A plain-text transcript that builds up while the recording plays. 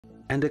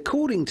And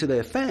according to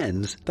their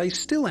fans, they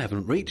still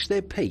haven't reached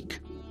their peak.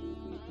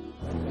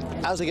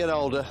 As they get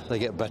older, they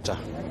get better,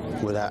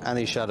 without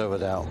any shadow of a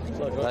doubt.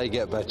 They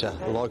get better.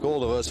 Like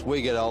all of us,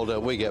 we get older,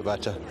 we get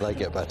better, they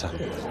get better.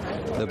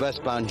 The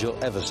best band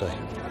you'll ever see.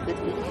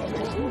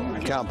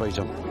 Can't beat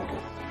them.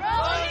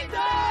 Rolling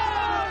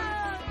Stones!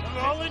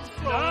 Rolling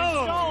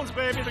Stones,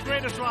 baby, the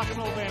greatest rock and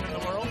roll band in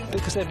the world.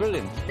 Because they're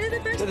brilliant. They're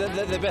the best.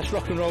 They're the best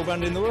rock and roll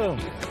band in the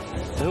world.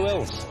 Who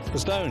else? The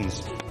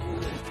Stones.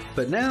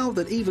 But now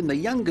that even the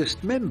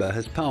youngest member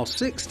has passed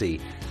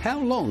 60, how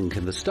long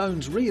can the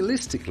Stones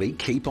realistically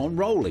keep on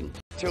rolling?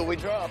 Till we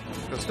drop.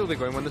 They'll still be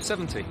going when they're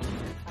 70.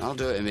 I'll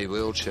do it in my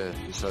wheelchair,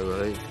 so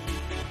will he.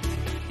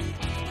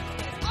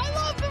 I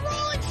love the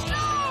Rolling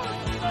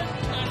Stones!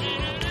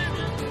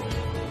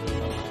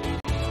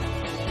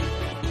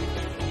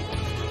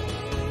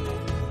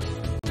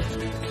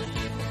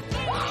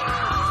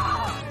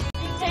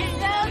 Tastes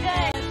so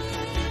good.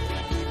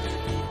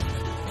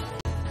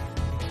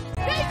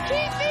 They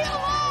keep me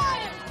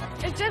alive!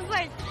 It's just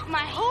like my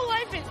whole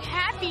life is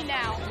happy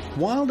now.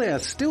 While they are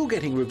still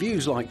getting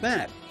reviews like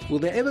that, will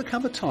there ever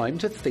come a time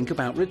to think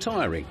about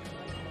retiring?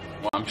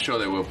 Well, I'm sure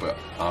they will, but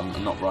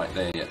I'm not right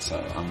there yet, so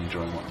I'm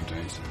enjoying what I'm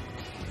doing.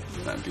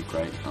 So that'd be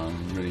great.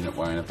 I'm really not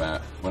worrying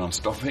about when I'm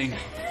stopping.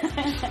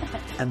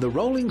 And the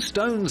Rolling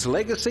Stones'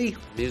 legacy?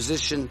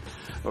 Musician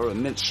or a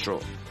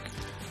minstrel.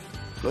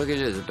 Look at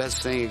it, the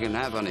best thing you can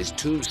have on his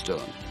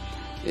tombstone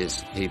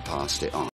is he passed it on.